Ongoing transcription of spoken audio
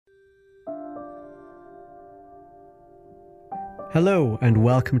Hello and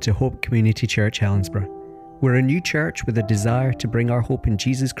welcome to Hope Community Church Helensburgh. We're a new church with a desire to bring our hope in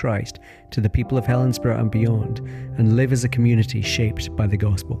Jesus Christ to the people of Helensburgh and beyond, and live as a community shaped by the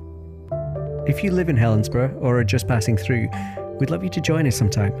gospel. If you live in Helensburgh or are just passing through, we'd love you to join us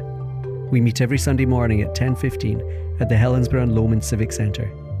sometime. We meet every Sunday morning at 10:15 at the Helensburgh and Lomond Civic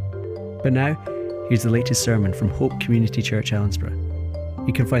Centre. But now, here's the latest sermon from Hope Community Church Helensburgh.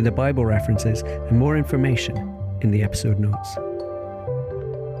 You can find the Bible references and more information in the episode notes.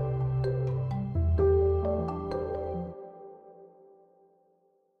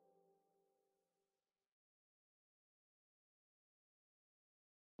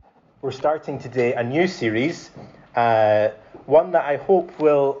 We're starting today a new series, one that I hope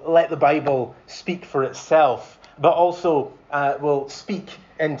will let the Bible speak for itself, but also will speak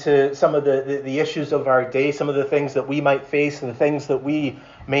into some of the issues of our day, some of the things that we might face and the things that we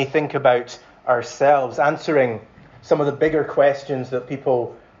may think about ourselves, answering some of the bigger questions that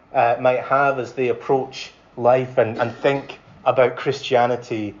people might have as they approach life and think about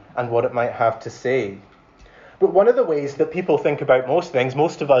Christianity and what it might have to say. But one of the ways that people think about most things,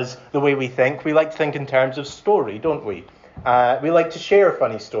 most of us, the way we like to think in terms of story, don't we? We like to share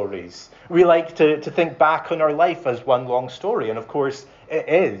funny stories. We like to think back on our life as one long story, and of course it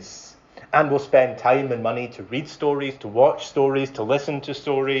is. And we'll spend time and money to read stories, to watch stories, to listen to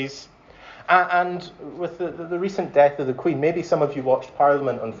stories. And with the recent death of the Queen, maybe some of you watched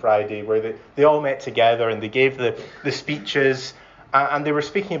Parliament on Friday, where they all met together and they gave the speeches. And they were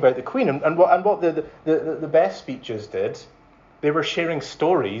speaking about the Queen, and what the best speeches did, they were sharing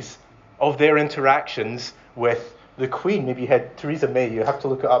stories of their interactions with the Queen. Maybe you had Theresa May, you have to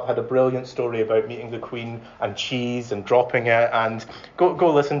look it up, had a brilliant story about meeting the Queen and cheese and dropping it, and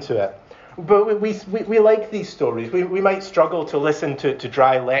go listen to it. But we like these stories. We might struggle to listen to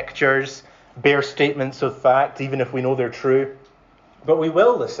dry lectures, bare statements of fact, even if we know they're true. But we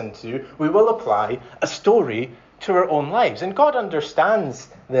will apply a story to our own lives. And God understands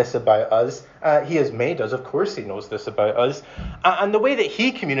this about us. He has made us. Of course he knows this about us. And the way that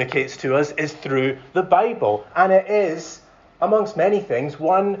he communicates to us is through the Bible. And it is, amongst many things,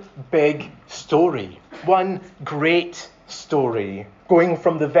 one big story. One great story. Going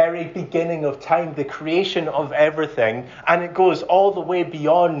from the very beginning of time, the creation of everything. And it goes all the way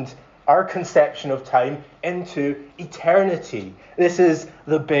beyond our conception of time into eternity. This is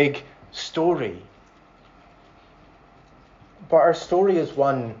the big story. But our story is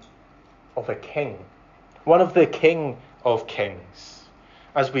one of a king, one of the King of Kings.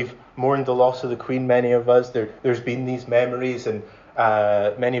 As we've mourned the loss of the Queen, many of us, there's been these memories, and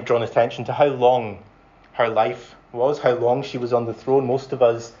many have drawn attention to how long her life was, how long she was on the throne. Most of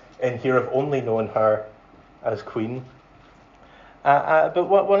us in here have only known her as Queen. But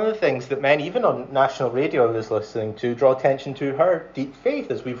one of the things that many, even on national radio I was listening to, draw attention to her deep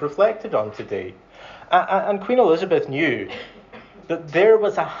faith, as we've reflected on today. And Queen Elizabeth knew that there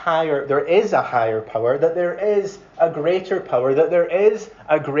is a higher power, that there is a greater power, that there is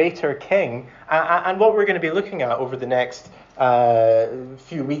a greater king. And what we're going to be looking at over the next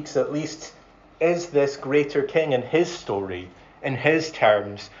few weeks at least is this greater king and his story, in his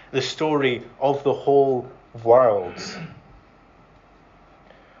terms, the story of the whole world.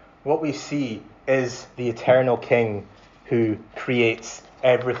 What we see is the eternal king who creates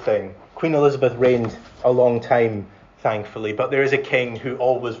everything. Queen Elizabeth reigned a long time, thankfully, but there is a king who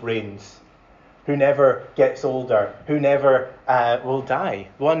always reigns, who never gets older, who never will die,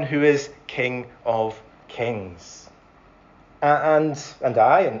 one who is King of Kings. And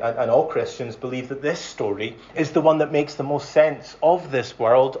I and all Christians believe that this story is the one that makes the most sense of this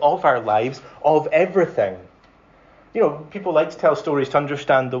world, of our lives, of everything. You know, people like to tell stories to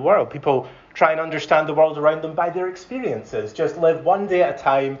understand the world. People try and understand the world around them by their experiences. Just live one day at a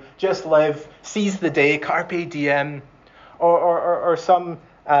time. Just live, seize the day, carpe diem. Or some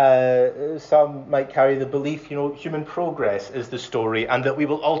might carry the belief, human progress is the story, and that we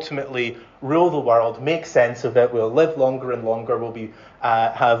will ultimately rule the world, make sense of it. We'll live longer and longer. We'll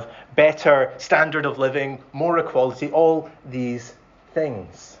have better standard of living, more equality, all these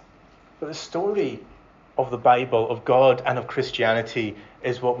things. But the story of the Bible, of God and of Christianity,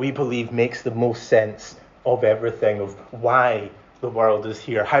 is what we believe makes the most sense of everything, of why the world is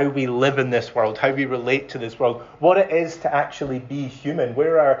here, how we live in this world, how we relate to this world, what it is to actually be human,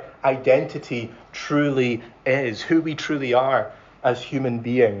 where our identity truly is, who we truly are as human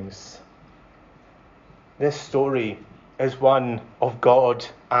beings. This story is one of God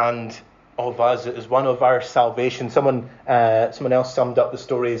and of us. It is one of our salvation. Someone else summed up the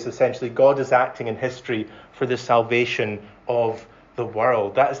story as essentially God is acting in history for the salvation of the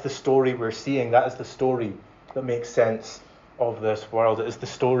world. That is the story we're seeing. That is the story that makes sense of this world. It is the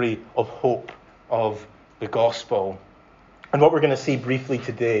story of hope, of the gospel. And what we're going to see briefly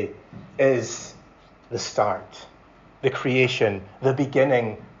today is the start, the creation, the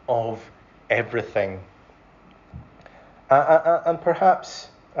beginning of everything. And perhaps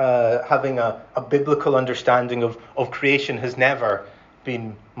having a biblical understanding of creation has never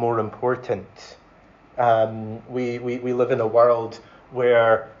been more important. We live in a world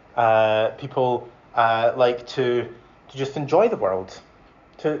where people like to just enjoy the world,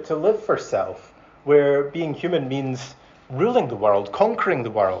 to live for self, where being human means ruling the world, conquering the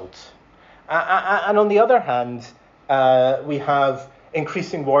world. And on the other hand, we have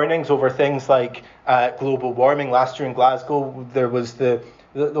increasing warnings over things like global warming. Last year in Glasgow, there was the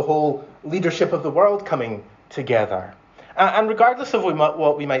whole leadership of the world coming together. And regardless of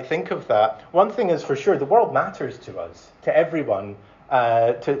what we might think of that, one thing is for sure, the world matters to us, to everyone,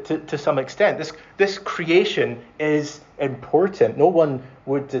 to some extent. This creation is important. No one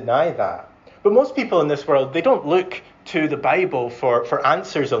would deny that. But most people in this world, they don't look to the Bible for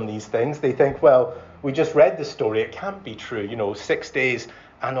answers on these things. They think, well, we just read the story. It can't be true. 6 days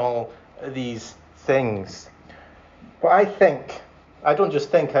and all these things. But I don't just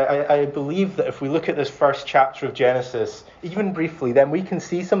think, I believe that if we look at this first chapter of Genesis, even briefly, then we can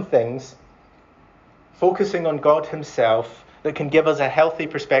see some things focusing on God himself that can give us a healthy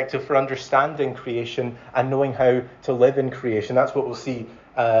perspective for understanding creation and knowing how to live in creation. That's what we'll see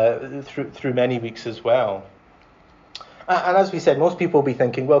through many weeks as well. And as we said, most people will be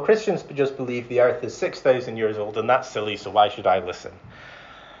thinking, well, Christians just believe the earth is 6,000 years old, and that's silly, so why should I listen?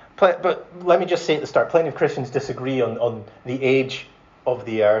 But let me just say at the start, plenty of Christians disagree on the age of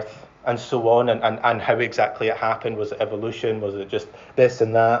the earth and so on, and how exactly it happened. Was it evolution? Was it just this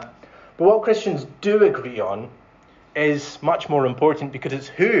and that? But what Christians do agree on is much more important, because it's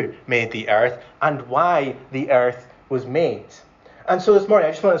who made the earth and why the earth was made. And so this morning,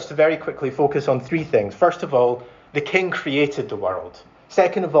 I just want us to very quickly focus on three things. First of all, the King created the world.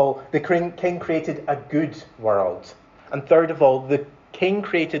 Second of all, the King created a good world. And third of all, the King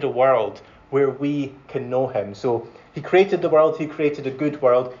created a world where we can know him. So he created the world, he created a good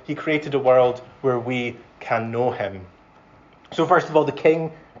world, he created a world where we can know him. So first of all, the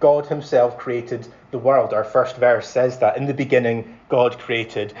King, God himself, created the world. Our first verse says that. In the beginning, God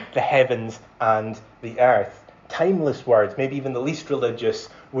created the heavens and the earth. Timeless words, maybe even the least religious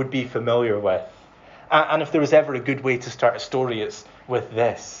would be familiar with. And if there was ever a good way to start a story, it's with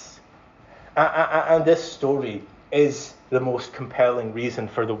this. And this story is the most compelling reason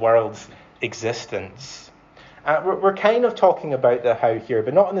for the world's existence. We're kind of talking about the how here,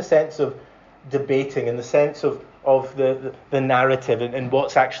 but not in the sense of debating, in the sense of the narrative and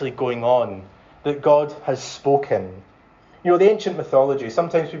what's actually going on, that God has spoken. The ancient mythology,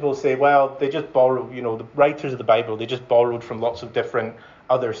 sometimes people say, well, they just borrow, the writers of the Bible, they just borrowed from lots of different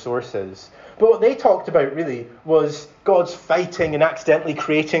other sources. But what they talked about really was God's fighting and accidentally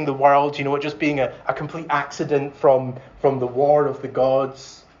creating the world, it just being a complete accident from the war of the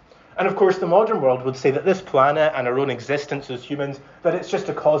gods. And of course, the modern world would say that this planet and our own existence as humans, that it's just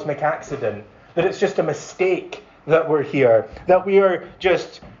a cosmic accident, that it's just a mistake that we're here, that we are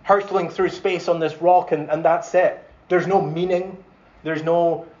just hurtling through space on this rock and that's it. There's no meaning, there's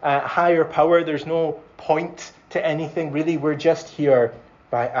no higher power, there's no point to anything really. We're just here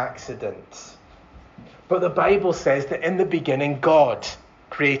by accident. But the Bible says that in the beginning, God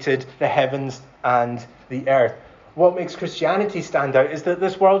created the heavens and the earth. What makes Christianity stand out is that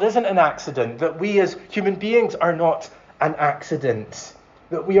this world isn't an accident, that we as human beings are not an accident,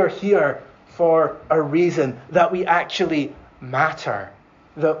 that we are here for a reason, that we actually matter,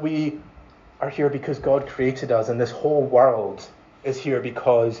 that we are here because God created us, and this whole world is here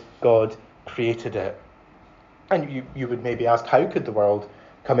because God created it. And you would maybe ask, how could the world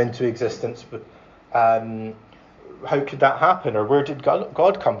come into existence? But how could that happen? Or where did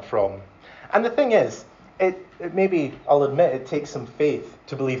God come from? And the thing is, it maybe, I'll admit, it takes some faith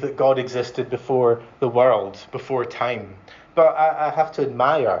to believe that God existed before the world, before time. But I have to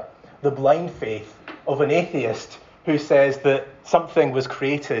admire the blind faith of an atheist who says that something was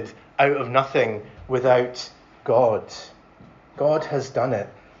created out of nothing without God. God has done it.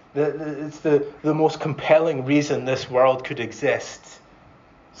 It's the most compelling reason this world could exist.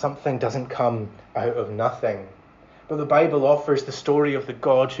 Something doesn't come out of nothing. But the Bible offers the story of the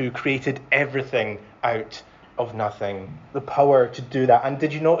God who created everything out of nothing. The power to do that. And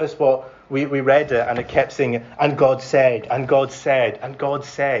did you notice what we read it and it kept saying, and God said, and God said, and God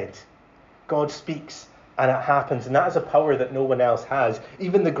said. God speaks and it happens. And that is a power that no one else has.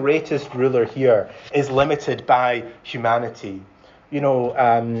 Even the greatest ruler here is limited by humanity.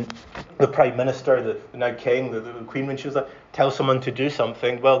 In the Prime Minister, the now King, the Queen, when she was like, tell someone to do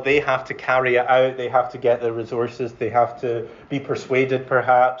something, well, they have to carry it out, they have to get the resources, they have to be persuaded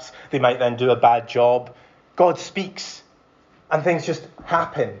perhaps, they might then do a bad job. God speaks, and things just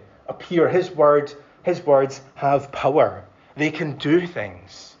happen, appear. His words have power. They can do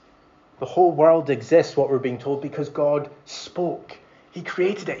things. The whole world exists, what we're being told, because God spoke. He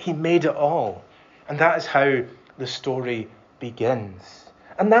created it, he made it all. And that is how the story begins.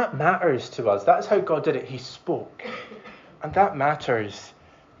 And that matters to us. That is how God did it. He spoke. And that matters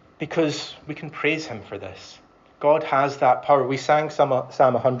because we can praise him for this. God has that power. We sang Psalm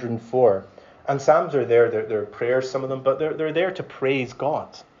 104. And psalms are there. They're prayers, some of them, but they're there to praise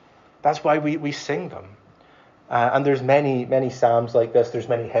God. That's why we sing them. And there's many psalms like this. There's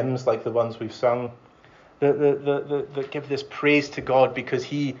many hymns like the ones we've sung that give this praise to God because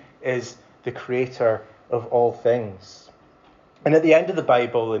he is the creator of all things. And at the end of the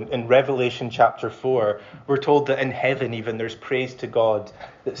Bible, in Revelation chapter 4, we're told that in heaven even there's praise to God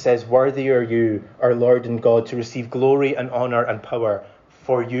that says, "Worthy are you, our Lord and God, to receive glory and honor and power,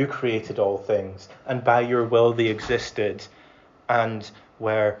 for you created all things, and by your will they existed and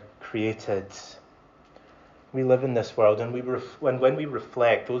were created." We live in this world, and when we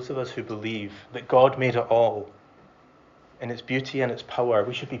reflect, those of us who believe that God made it all, in its beauty and its power,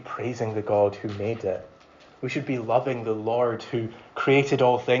 we should be praising the God who made it. We should be loving the Lord who created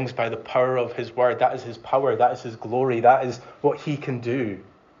all things by the power of his word. That is his power, that is his glory, that is what he can do.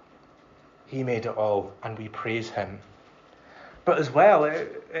 He made it all, and we praise him. But as well,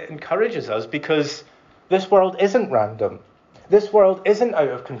 it encourages us because this world isn't random. This world isn't out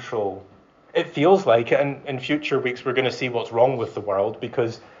of control. It feels like it, and in future weeks we're going to see what's wrong with the world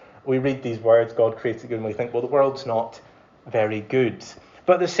because we read these words, God created good, and we think, well, the world's not very good.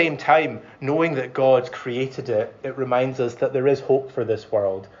 But at the same time, knowing that God created it, it reminds us that there is hope for this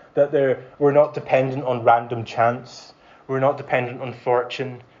world, that we're not dependent on random chance, we're not dependent on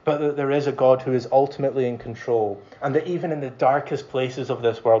fortune, but that there is a God who is ultimately in control, and that even in the darkest places of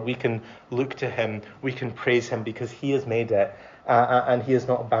this world, we can look to him, we can praise him because he has made it, and he has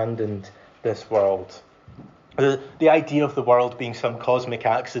not abandoned this world. The idea of the world being some cosmic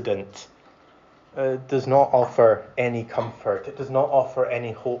accident does not offer any comfort. It does not offer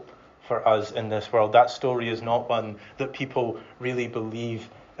any hope for us in this world. That story is not one that people really believe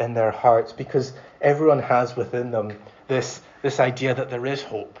in their hearts because everyone has within them this idea that there is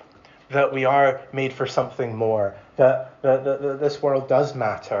hope, that we are made for something more, that this world does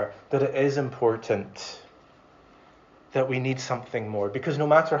matter, that it is important, that we need something more. Because no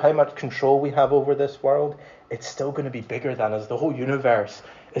matter how much control we have over this world, it's still going to be bigger than us. The whole universe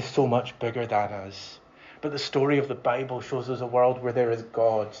is so much bigger than us. But the story of the Bible shows us a world where there is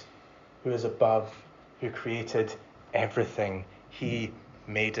God who is above, who created everything. He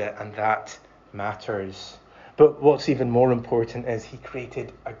made it, and that matters. But what's even more important is he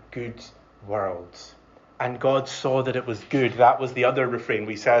created a good world. And God saw that it was good. That was the other refrain.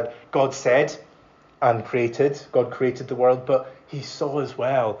 We said, God said and created. God created the world, but he saw as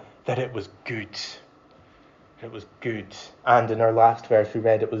well that it was good. It was good. And in our last verse we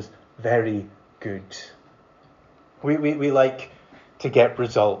read it was very good. We like to get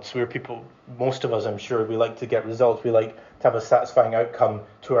results. We're people, most of us I'm sure, we like to get results. We like to have a satisfying outcome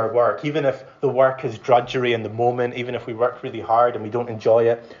to our work. Even if the work is drudgery in the moment, even if we work really hard and we don't enjoy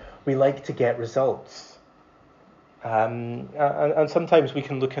it, we like to get results. And sometimes we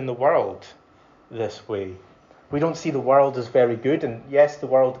can look in the world this way. We don't see the world as very good, and yes, the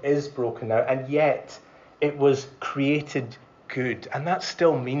world is broken now, and yet it was created good, and that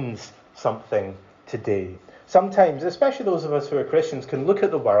still means something today. Sometimes, especially those of us who are Christians, can look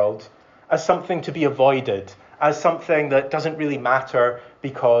at the world as something to be avoided, as something that doesn't really matter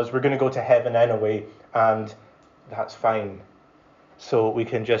because we're going to go to heaven anyway, and that's fine. So we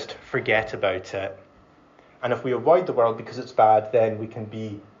can just forget about it. And if we avoid the world because it's bad, then we can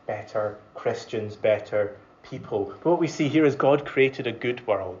be better Christians, better people. But what we see here is God created a good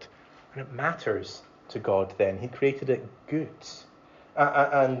world, and it matters to God then. He created it good.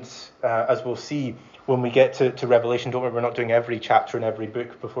 And as we'll see when we get to Revelation, don't worry, we're not doing every chapter in every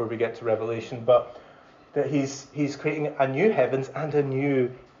book before we get to Revelation, but that he's creating a new heavens and a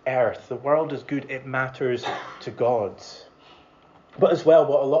new earth. The world is good. It matters to God. But as well,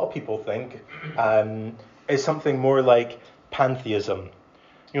 what a lot of people think is something more like pantheism.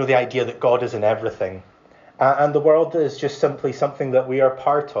 You know, the idea that God is in everything. And the world is just simply something that we are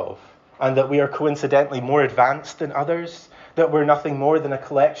part of, and that we are coincidentally more advanced than others, that we're nothing more than a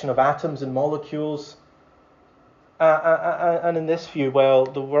collection of atoms and molecules. And in this view, well,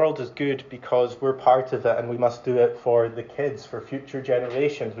 the world is good because we're part of it and we must do it for the kids, for future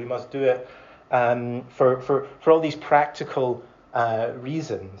generations. We must do it for all these practical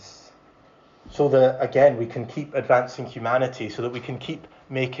reasons. So that, again, we can keep advancing humanity, so that we can keep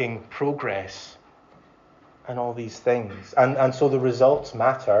making progress and all these things. And so the results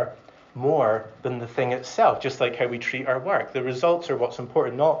matter more than the thing itself, just like how we treat our work. The results are what's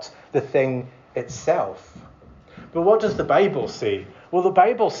important, not the thing itself. But what does the Bible say? Well, the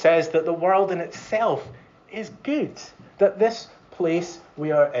Bible says that the world in itself is good, that this place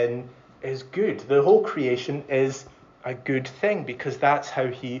we are in is good. The whole creation is a good thing because that's how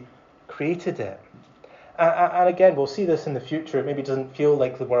he created it. And again, we'll see this in the future. It maybe doesn't feel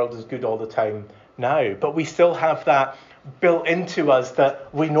like the world is good all the time now, but we still have that built into us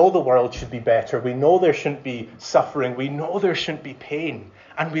that we know the world should be better. We know there shouldn't be suffering. We know there shouldn't be pain.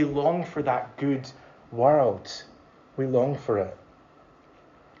 And we long for that good world. We long for it.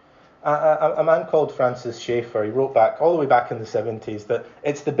 A man called Francis Schaeffer, he wrote back all the way back in the 70s that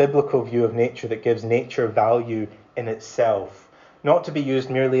it's the biblical view of nature that gives nature value in itself, not to be used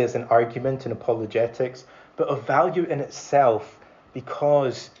merely as an argument in apologetics, but of value in itself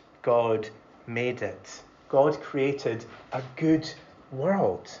because God made it. God created a good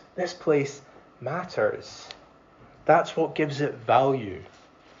world. This place matters. That's what gives it value.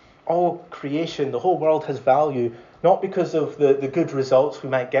 All creation, the whole world has value, not because of the good results we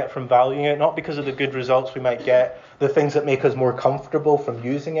might get from valuing it, not because of the good results we might get, the things that make us more comfortable from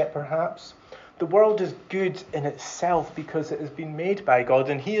using it perhaps. The world is good in itself because it has been made by God,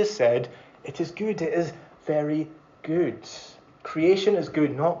 and he has said it is good, it is very good. Creation is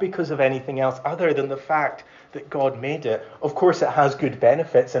good not because of anything else other than the fact that God made it. Of course, it has good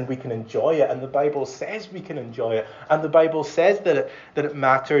benefits and we can enjoy it, and the Bible says we can enjoy it, and the Bible says that it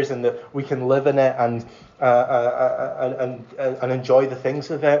matters and that we can live in it and enjoy the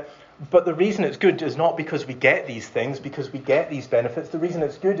things of it. But the reason it's good is not because we get these things, because we get these benefits. The reason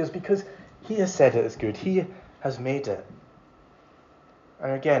it's good is because he has said it is good. He has made it.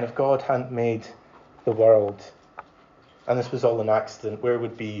 And again, if God hadn't made the world, and this was all an accident, where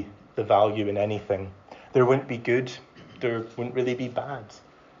would be the value in anything? There wouldn't be good. There wouldn't really be bad.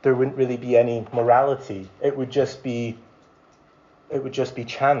 There wouldn't really be any morality. It would just be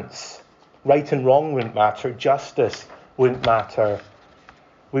chance. Right and wrong wouldn't matter. Justice wouldn't matter.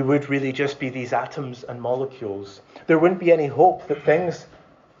 We would really just be these atoms and molecules. There wouldn't be any hope that things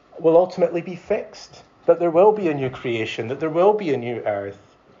will ultimately be fixed, that there will be a new creation, that there will be a new earth.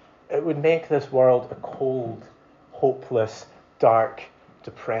 It would make this world a cold, hopeless, dark,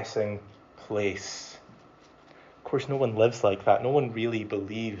 depressing place. Of course, no one lives like that. No one really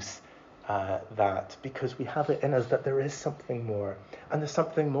believes that, because we have it in us that there is something more. And the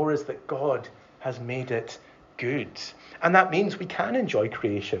something more is that God has made it good. And that means we can enjoy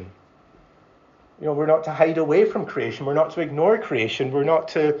creation. You know, we're not to hide away from creation. We're not to ignore creation. We're not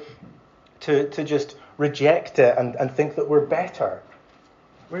to just reject it and think that we're better.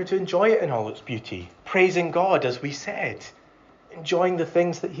 We're to enjoy it in all its beauty, praising God, as we said, enjoying the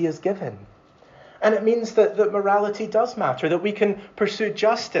things that he has given. And it means that morality does matter, that we can pursue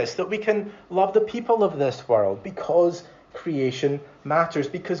justice, that we can love the people of this world, because creation matters,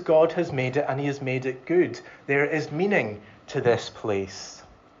 because God has made it and he has made it good. There is meaning to this place.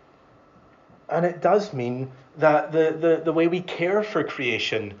 And it does mean that the way we care for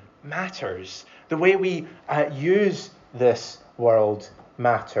creation matters. The way we use this world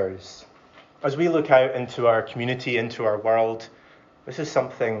matters. As we look out into our community, into our world, this is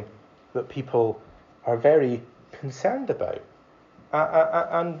something that people are very concerned about.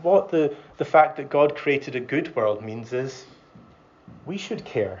 And what the fact that God created a good world means is we should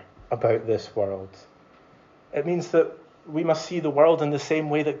care about this world. It means that we must see the world in the same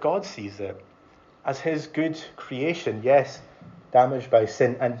way that God sees it, as his good creation, yes, damaged by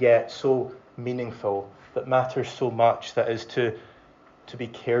sin, and yet so meaningful, that matters so much, that is to be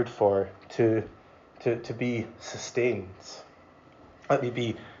cared for, to be sustained. Let me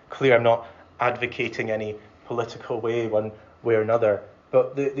be clear, I'm not advocating any political way, one way or another,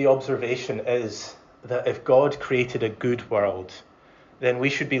 but the observation is that if God created a good world, then we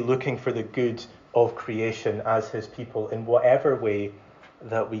should be looking for the good of creation as his people in whatever way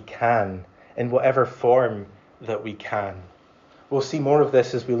that we can, in whatever form that we can. We'll see more of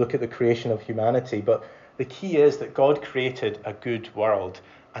this as we look at the creation of humanity, but the key is that God created a good world,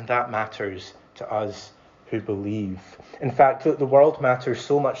 and that matters to us who believe. In fact, the world matters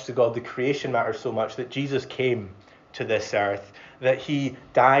so much to God, the creation matters so much, that Jesus came to this earth, that he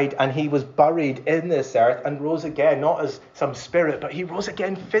died and he was buried in this earth and rose again, not as some spirit, but he rose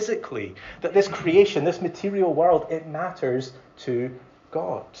again physically. That this creation, this material world, it matters to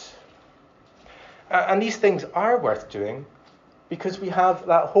God. And these things are worth doing because we have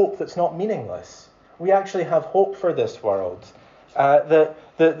that hope that's not meaningless. We actually have hope for this world.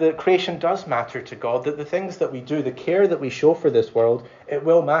 The creation does matter to God, that the things that we do, the care that we show for this world, it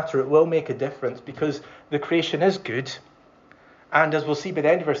will matter, it will make a difference because the creation is good. And as we'll see by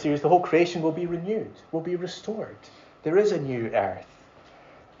the end of our series, the whole creation will be renewed, will be restored. There is a new earth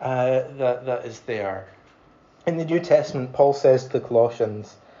that is there. In the New Testament, Paul says to the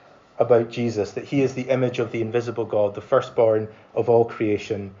Colossians about Jesus that he is the image of the invisible God, the firstborn of all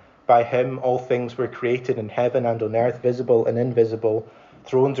creation. By him all things were created in heaven and on earth, visible and invisible,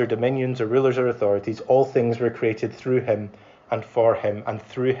 thrones or dominions or rulers or authorities. All things were created through him and for him, and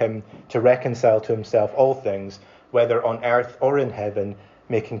through him to reconcile to himself all things, whether on earth or in heaven,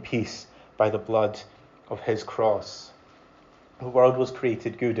 making peace by the blood of his cross. The world was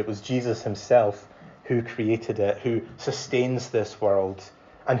created good. It was Jesus himself who created it, who sustains this world,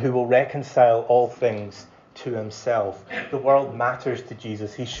 and who will reconcile all things to himself. The world matters to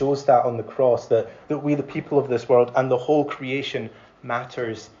Jesus. He shows that on the cross, that we, the people of this world, and the whole creation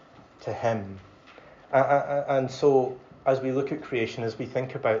matters to him. And so, as we look at creation, as we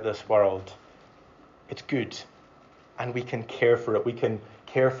think about this world, it's good. And we can care for it. We can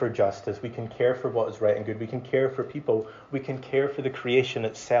care for justice. We can care for what is right and good. We can care for people. We can care for the creation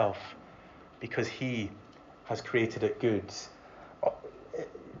itself because he has created it good.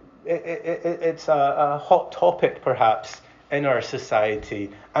 It's a hot topic, perhaps, in our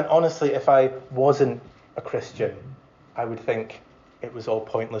society. And honestly, if I wasn't a Christian, I would think it was all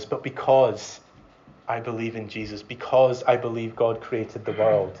pointless. But because I believe in Jesus, because I believe God created the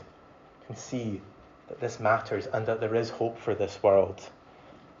world, I can see that this matters and that there is hope for this world,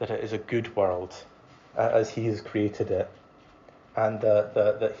 that it is a good world as he has created it, and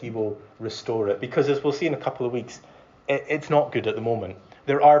that he will restore it. Because as we'll see in a couple of weeks, it's not good at the moment.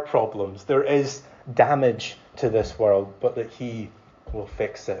 There are problems. There is damage to this world, but that he will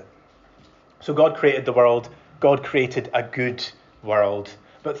fix it. So God created the world. God created a good world.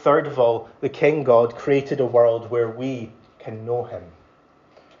 But third of all, the King God created a world where we can know him.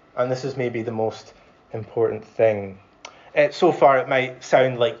 And this is maybe the most important thing. So far it might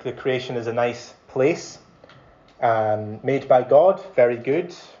sound like the creation is a nice place, made by God, very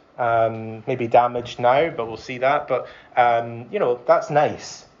good, maybe damaged now, but we'll see that. But, that's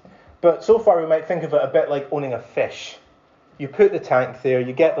nice. But so far we might think of it a bit like owning a fish. You put the tank there,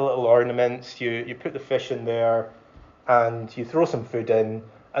 you get the little ornaments, you put the fish in there, and you throw some food in,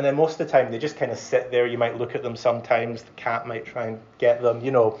 and then most of the time they just kind of sit there. You might look at them sometimes, the cat might try and get them,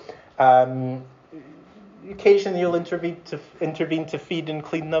 occasionally you'll intervene to feed and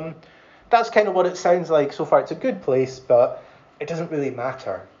clean them. That's kind of what it sounds like so far. It's a good place, but it doesn't really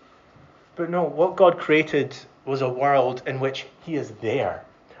matter. But no, what God created was a world in which he is there.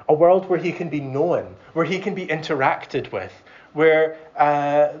 A world where he can be known, where he can be interacted with, where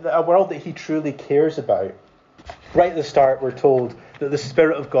a world that he truly cares about. Right at the start, we're told that the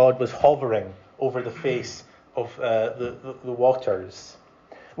Spirit of God was hovering over the face of the waters.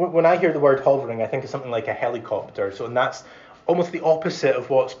 When I hear the word hovering, I think of something like a helicopter. And that's almost the opposite of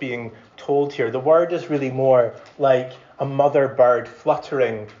what's being told here. The word is really more like a mother bird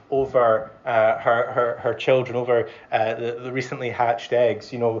fluttering over her children, over the recently hatched eggs.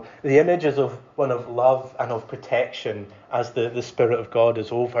 The image is of one of love and of protection as the Spirit of God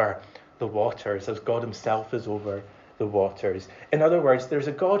is over the waters, as God himself is over the waters. In other words, there's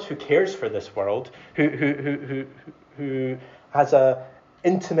a God who cares for this world, who has a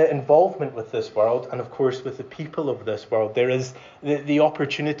intimate involvement with this world, and of course with the people of this world. There is the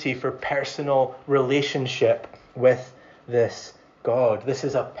opportunity for personal relationship with this God. This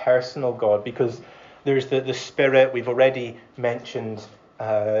is a personal God because there's the Spirit. We've already mentioned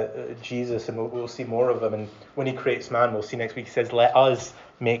Jesus, and we'll see more of him. And when he creates man, we'll see next week, he says, "Let us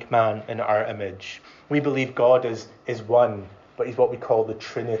make man in our image." We believe God is one, but he's what we call the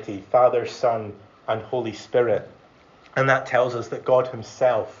Trinity, Father, Son, and Holy Spirit. And that tells us that God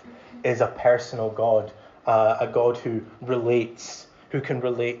himself is a personal God, a God who relates, who can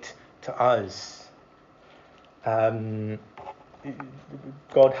relate to us. God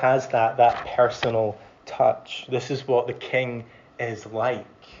has that personal touch. This is what the King is like.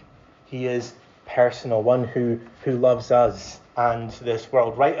 He is personal, one who loves us and this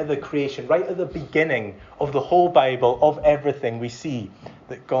world. Right at the creation, right at the beginning of the whole Bible, of everything, we see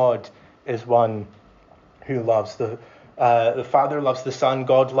that God is one who loves. The Father loves the Son,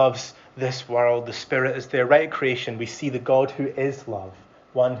 God loves this world. The Spirit is there. Right at creation, we see the God who is love,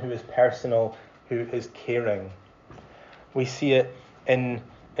 one who is personal, who is caring. We see it in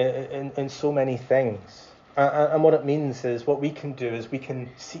so many things. And what it means is, what we can do is we can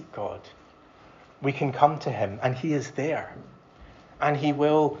seek God. We can come to him, and he is there. And he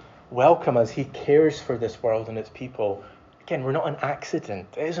will welcome us. He cares for this world and its people. Again, we're not an accident.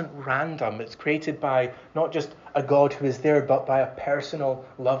 It isn't random. It's created by not just a God who is there, but by a personal,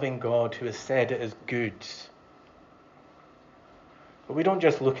 loving God who has said it is good. But we don't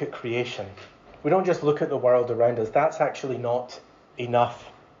just look at creation. We don't just look at the world around us. That's actually not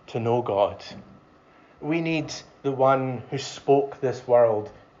enough to know God. We need the one who spoke this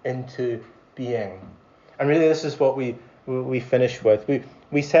world into being. And really, this is what we finish with.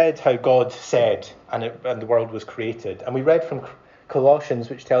 We said how God said, and the world was created. And we read from Colossians,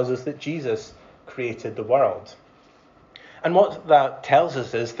 which tells us that Jesus created the world. And what that tells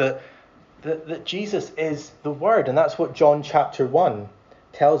us is that Jesus is the Word. And that's what John chapter 1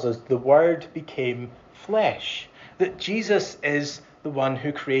 tells us. The Word became flesh. That Jesus is the one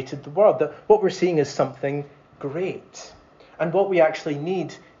who created the world. That what we're seeing is something great. And what we actually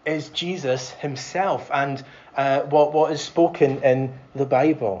need is Jesus himself and what is spoken in the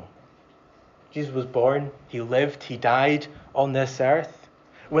Bible. Jesus was born, he lived, he died on this earth.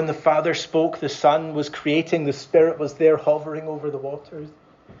 When the Father spoke, the Son was creating, the Spirit was there hovering over the waters.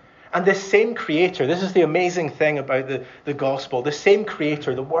 And this same Creator, this is the amazing thing about the gospel, the same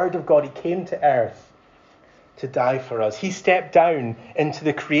Creator, the Word of God, he came to earth to die for us. He stepped down into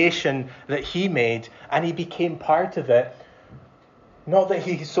the creation that he made, and he became part of it. Not that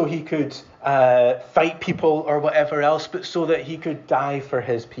he could fight people or whatever else, but so that he could die for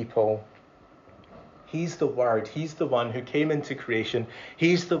his people. He's the Word. He's the one who came into creation.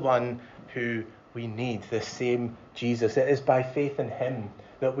 He's the one who we need, the same Jesus. It is by faith in him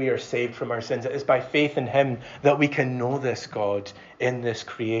that we are saved from our sins. It is by faith in him that we can know this God in this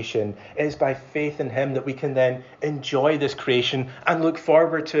creation. It is by faith in him that we can then enjoy this creation and look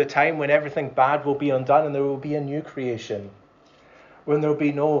forward to a time when everything bad will be undone and there will be a new creation. When there will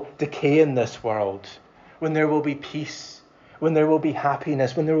be no decay in this world. When there will be peace. When there will be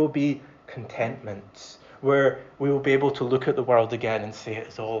happiness. When there will be contentment. Where we will be able to look at the world again and say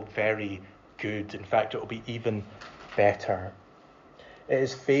it's all very good. In fact, it will be even better. It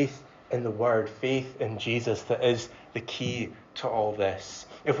is faith in the Word, faith in Jesus that is the key to all this.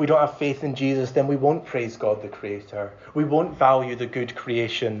 If we don't have faith in Jesus, then we won't praise God the Creator. We won't value the good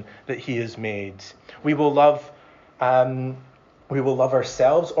creation that he has made. We will love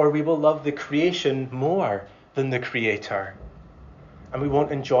ourselves, or we will love the creation more than the Creator. And we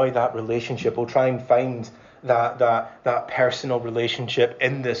won't enjoy that relationship. We'll try and find that personal relationship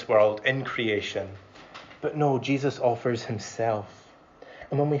in this world, in creation. But no, Jesus offers himself.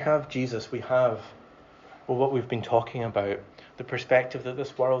 And when we have Jesus, we have, what we've been talking about, the perspective that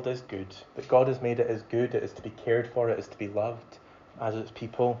this world is good, that God has made it as good, it is to be cared for, it is to be loved as its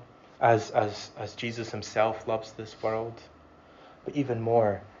people, as Jesus himself loves this world. But even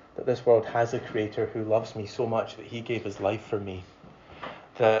more, that this world has a Creator who loves me so much that he gave his life for me.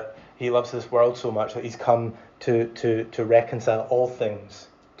 That he loves this world so much that he's come to reconcile all things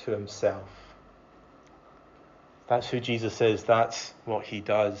to himself. That's who Jesus is. That's what he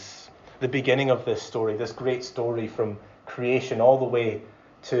does. The beginning of this story, this great story from creation all the way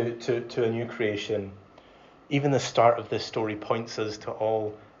to a new creation. Even the start of this story points us to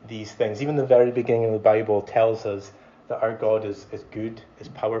all these things. Even the very beginning of the Bible tells us that our God is good, is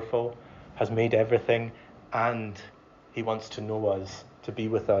powerful, has made everything, and he wants to know us, to be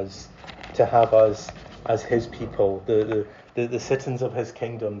with us, to have us as his people, the citizens of his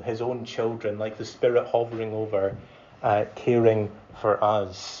kingdom, his own children, like the Spirit hovering over, caring for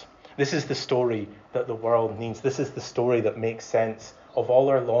us. This is the story that the world needs. This is the story that makes sense of all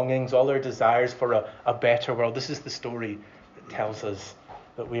our longings, all our desires for a better world. This is the story that tells us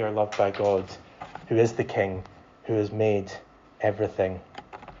that we are loved by God, who is the King, who has made everything.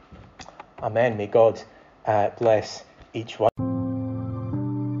 Amen. May God bless each one.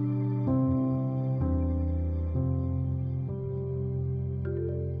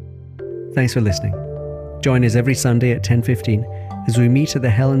 Thanks for listening. Join us every Sunday at 10:15 as we meet at the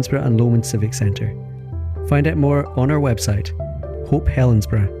Helensburgh and Lomond Civic Centre. Find out more on our website,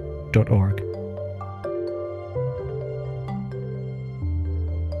 hopehelensburgh.org.